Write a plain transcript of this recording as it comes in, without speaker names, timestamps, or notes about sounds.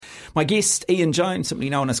My guest, Ian Jones, simply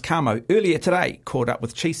known as Camo, earlier today caught up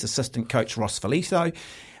with Chiefs assistant coach Ross Filipo.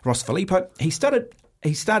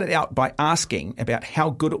 He started out by asking about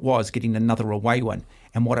how good it was getting another away win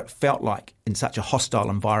and what it felt like in such a hostile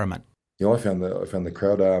environment. Yeah, I found the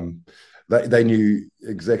crowd. They knew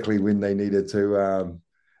exactly when they needed to,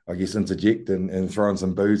 I guess, interject and throw in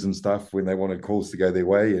some boos and stuff when they wanted calls to go their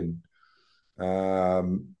way. And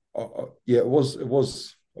yeah, it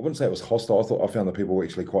was. I wouldn't say it was hostile. I found the people were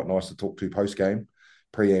actually quite nice to talk to post game,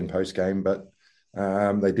 pre and post game. But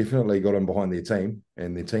they definitely got in behind their team,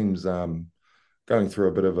 and their team's going through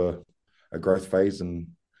a bit of a growth phase, and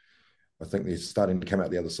I think they're starting to come out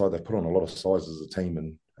the other side. They've put on a lot of size as a team,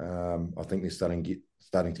 and I think they're starting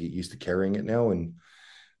to get used to carrying it now. And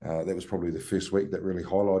that was probably the first week that really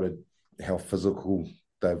highlighted how physical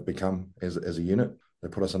they've become as a unit. They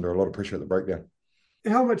put us under a lot of pressure at the breakdown.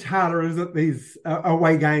 How much harder is it, these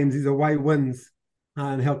away games, these away wins,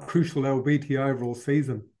 and how crucial they'll be to your overall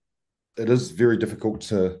season? It is very difficult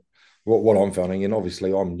to what I'm finding, and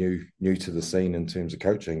obviously I'm new to the scene in terms of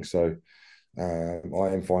coaching, so I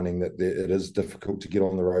am finding that it is difficult to get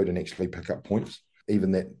on the road and actually pick up points.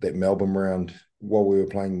 Even that Melbourne round, while we were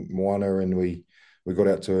playing Moana and we got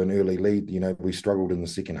out to an early lead, we struggled in the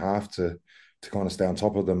second half to kind of stay on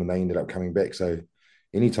top of them, and they ended up coming back. So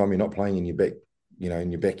anytime you're not playing in your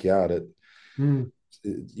backyard,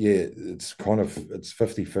 it's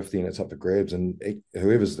 50-50 and it's up for grabs, and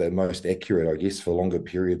whoever's the most accurate, I guess, for longer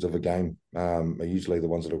periods of a game are usually the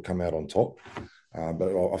ones that will come out on top.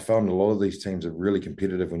 But I found a lot of these teams are really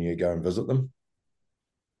competitive when you go and visit them.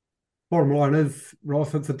 Bottom line is,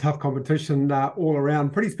 Ross, it's a tough competition all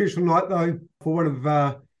around. Pretty special night, though, for one of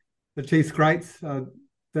the Chiefs' greats,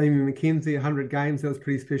 Damien McKenzie, 100 games. That was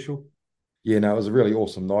pretty special. Yeah, no, it was a really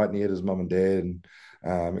awesome night, and he had his mum and dad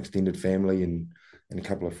and extended family and a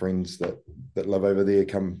couple of friends that live over there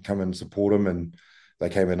come and support him, and they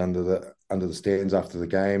came in under the stands after the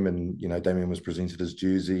game, and Damien was presented his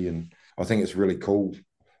jersey, and I think it's really cool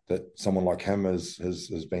that someone like him has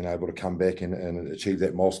been able to come back and achieve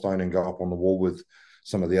that milestone and go up on the wall with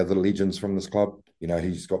some of the other legends from this club.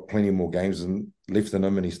 He's got plenty more games left in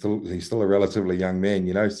him, and he's still a relatively young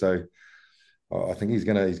man. So I think he's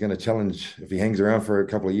gonna challenge. If he hangs around for a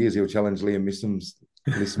couple of years, he'll challenge Liam Messham's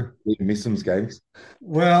games.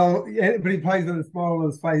 Well, yeah, but he plays with a smile on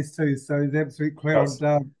his face too, so he's an absolute crowd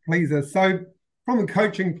pleaser. So from a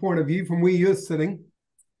coaching point of view, from where you're sitting,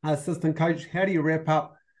 assistant coach, how do you wrap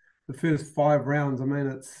up the first 5 rounds? I mean,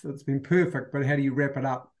 it's been perfect, but how do you wrap it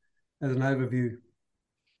up as an overview?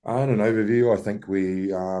 In an overview, I think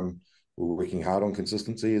we're working hard on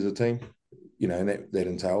consistency as a team. And that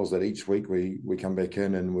entails that each week we come back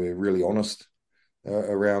in and we're really honest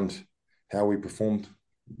around how we performed.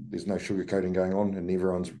 There's no sugarcoating going on, and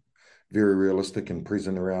everyone's very realistic and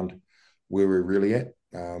present around where we're really at.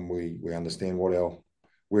 We understand what our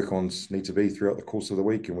work-ons need to be throughout the course of the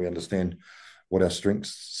week, and we understand what our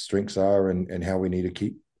strengths are and how we need to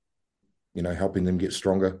keep, helping them get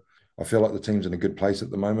stronger. I feel like the team's in a good place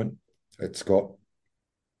at the moment. It's got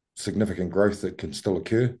significant growth that can still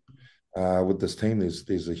occur with this team.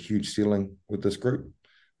 There's a huge ceiling with this group.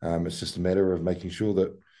 It's just a matter of making sure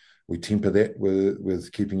that we temper that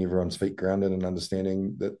with keeping everyone's feet grounded and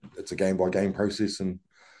understanding that it's a game-by-game process, and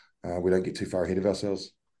we don't get too far ahead of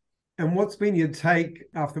ourselves. And what's been your take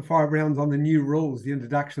after 5 rounds on the new rules, the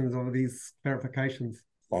introductions of these clarifications?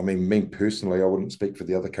 I mean, me personally, I wouldn't speak for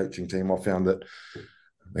the other coaching team. I found that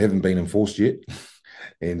they haven't been enforced yet,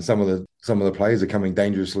 and some of the players are coming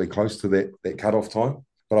dangerously close to that cutoff time.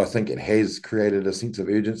 But I think it has created a sense of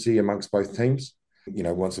urgency amongst both teams.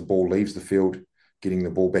 Once the ball leaves the field, getting the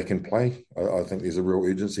ball back in play, I think there's a real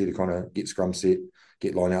urgency to kind of get scrum set,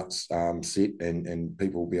 get lineouts set, and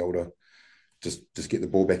people will be able to just get the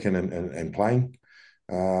ball back in and playing.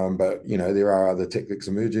 But there are other tactics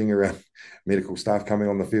emerging around medical staff coming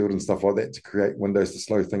on the field and stuff like that to create windows to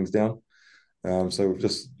slow things down. So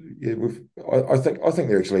I think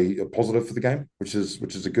they're actually a positive for the game, which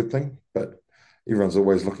is a good thing. But everyone's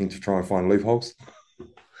always looking to try and find loopholes.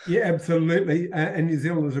 Yeah, absolutely. And New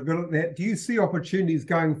Zealanders are good at that. Do you see opportunities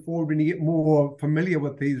going forward when you get more familiar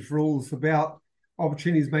with these rules about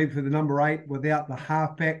opportunities made for the number 8 without the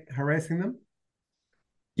halfback harassing them?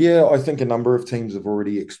 Yeah, I think a number of teams have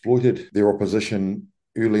already exploited their opposition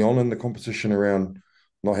early on in the competition around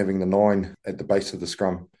not having the 9 at the base of the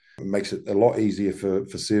scrum. It makes it a lot easier for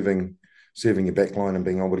serving your backline and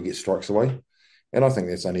being able to get strikes away. And I think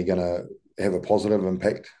that's only going to have a positive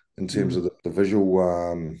impact in terms of the visual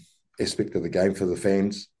aspect of the game for the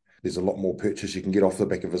fans. There's a lot more purchase you can get off the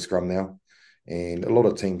back of a scrum now. And a lot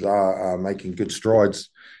of teams are making good strides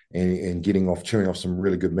and getting off, chewing off some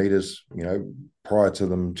really good meters. Prior to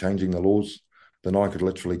them changing the laws, the nine could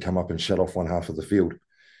literally come up and shut off one half of the field,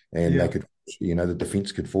 and Yeah. they could, the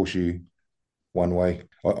defence could force you one way.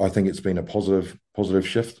 I think it's been a positive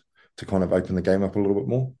shift to kind of open the game up a little bit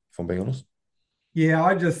more, if I'm being honest.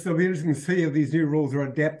 Yeah, it'll be interesting to see if these new rules are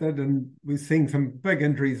adapted, and we're seeing some big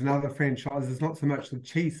injuries in other franchises, not so much the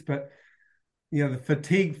Chiefs, but the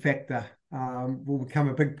fatigue factor will become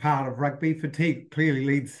a big part of rugby. Fatigue clearly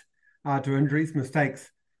leads to injuries,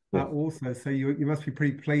 mistakes Yeah. also. So you must be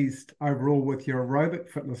pretty pleased overall with your aerobic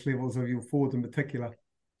fitness levels of your forwards in particular.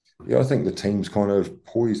 Yeah, I think the team's kind of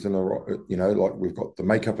poised in like we've got the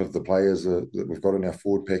makeup of the players that we've got in our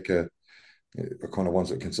forward pack are kind of ones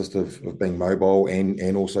that consist of being mobile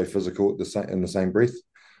and also physical in the same breath.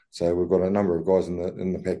 So we've got a number of guys in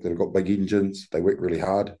the pack that have got big engines. They work really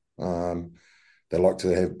hard. They like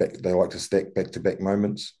to stack back-to-back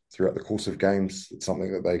moments throughout the course of games. It's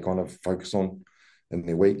something that they kind of focus on in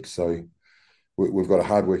their week. So we've got a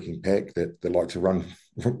hard-working pack that like to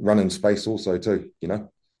run in space also too.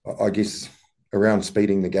 I guess around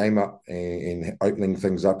speeding the game up and opening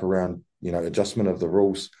things up around adjustment of the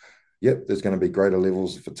rules. Yep, there's going to be greater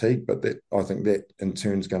levels of fatigue, but I think that in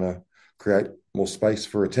turn is going to create more space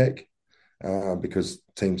for attack because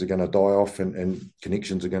teams are going to die off and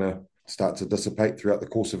connections are going to start to dissipate throughout the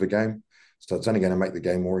course of a game. So it's only going to make the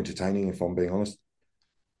game more entertaining, if I'm being honest.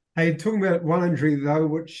 Hey, talking about one injury though,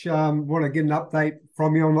 which want to get an update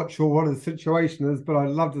from you. I'm not sure what his situation is, but I'd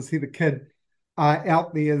love to see the kid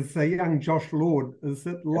out there as a young Josh Lord. Is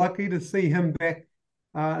it likely to see him back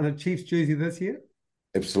in a Chiefs jersey this year?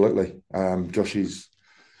 Absolutely. Josh is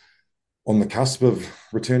on the cusp of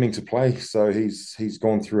returning to play. So he's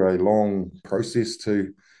gone through a long process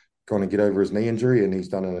to kind of get over his knee injury, and he's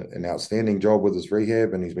done an outstanding job with his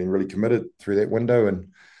rehab, and he's been really committed through that window. And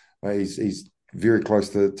he's very close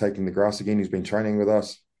to taking the grass again. He's been training with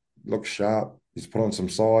us, looks sharp. He's put on some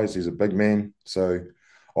size. He's a big man. So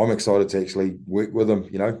I'm excited to actually work with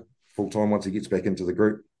him, full time once he gets back into the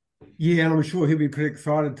group. Yeah, and I'm sure he'll be pretty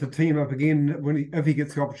excited to team up again if he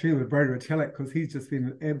gets the opportunity with Brady Retallick, because he's just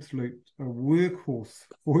been an absolute workhorse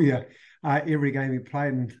for you every game he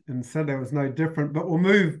played, and Sunday was no different. But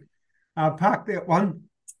we'll park that one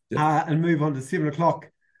and move on to 7 o'clock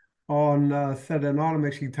on Saturday night. I'm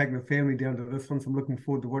actually taking the family down to this one, so I'm looking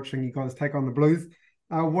forward to watching you guys take on the Blues.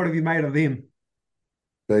 What have you made of them?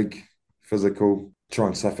 Big, physical, try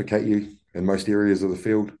and suffocate you in most areas of the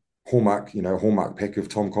field. Hallmark pack of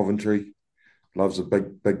Tom Coventry. Loves a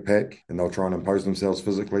big pack, and they'll try and impose themselves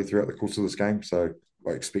physically throughout the course of this game. So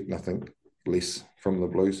I expect nothing less from the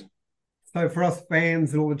Blues. So for us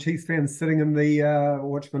fans and all the Chiefs fans sitting in the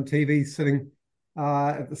watching on TV, sitting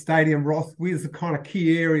at the stadium, Ross, where's the kind of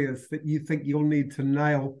key areas that you think you'll need to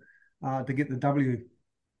nail to get the W?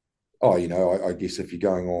 Oh, I guess if you're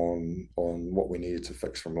going on what we needed to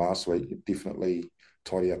fix from last week, definitely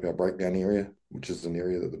tidy up our breakdown area, which is an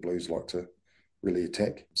area that the Blues like to really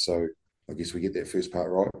attack. So I guess we get that first part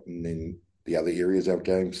right, and then the other areas our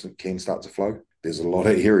games can start to flow. There's a lot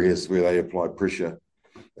of areas where they apply pressure,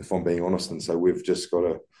 if I'm being honest, and so we've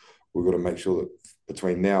got to make sure that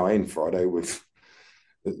between now and Friday,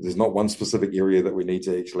 there's not one specific area that we need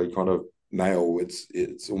to actually kind of nail.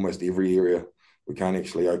 It's almost every area. We can't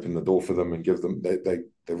actually open the door for them and give them.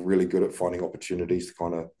 They're really good at finding opportunities to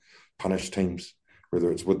kind of punish teams,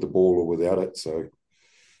 whether it's with the ball or without it. So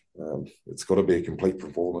it's got to be a complete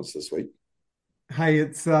performance this week. Hey,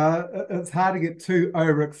 it's hard to get too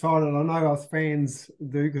overexcited. I know us fans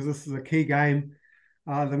do, because this is a key game,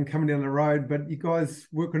 them coming down the road. But you guys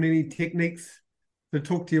work on any techniques to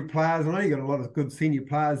talk to your players? I know you got a lot of good senior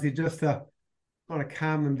players here, just to kind of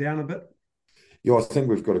calm them down a bit. Yeah, I think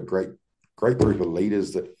we've got a great group of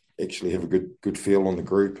leaders that actually have a good feel on the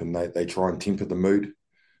group, and they try and temper the mood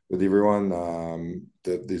with everyone.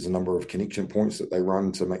 There's a number of connection points that they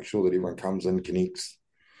run to make sure that everyone comes in, connects,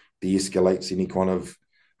 de-escalates any kind of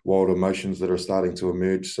wild emotions that are starting to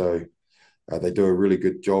emerge. So they do a really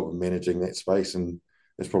good job of managing that space, and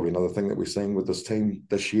that's probably another thing that we're seeing with this team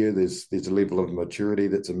this year. There's a level of maturity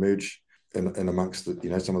that's emerged in amongst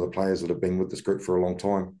some of the players that have been with this group for a long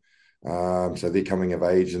time. So they're coming of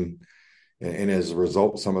age, and as a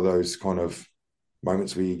result, some of those kind of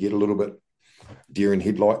moments where you get a little bit deer in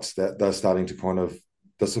headlights, that they're starting to kind of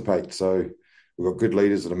dissipate. So we've got good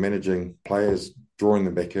leaders that are managing players, drawing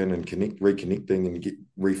them back in and reconnecting and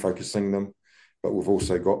refocusing them. But we've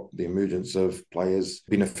also got the emergence of players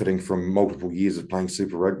benefiting from multiple years of playing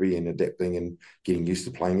Super Rugby and adapting and getting used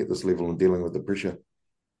to playing at this level and dealing with the pressure.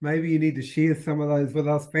 Maybe you need to share some of those with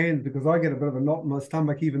us fans, because I get a bit of a knot in my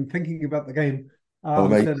stomach even thinking about the game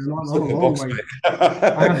Mate, So not sit a in the long box, way.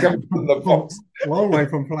 mate. Come in the box. Long way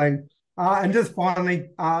from playing. And just finally,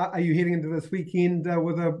 are you heading into this weekend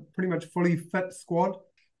with a pretty much fully fit squad?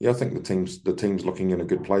 Yeah, I think the team's looking in a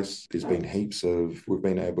good place. There's been we've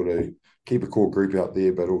been able to keep a core group out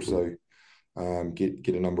there, but also get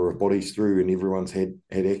a number of bodies through, and everyone's had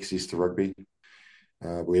access to rugby.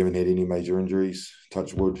 We haven't had any major injuries,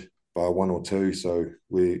 touch wood, by one or two. So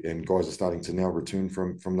and guys are starting to now return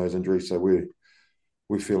from those injuries. So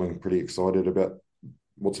we're feeling pretty excited about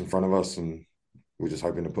what's in front of us, and we're just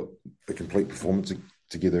hoping to put a complete performance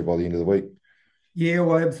together by the end of the week. Yeah,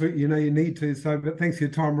 well, absolutely. You know, you need to. So, but thanks for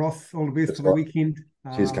your time, Ross. All the best That's for the right. weekend.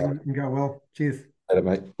 Cheers, Carl. And go well. Cheers.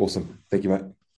 Mate. Awesome. Thank you, mate.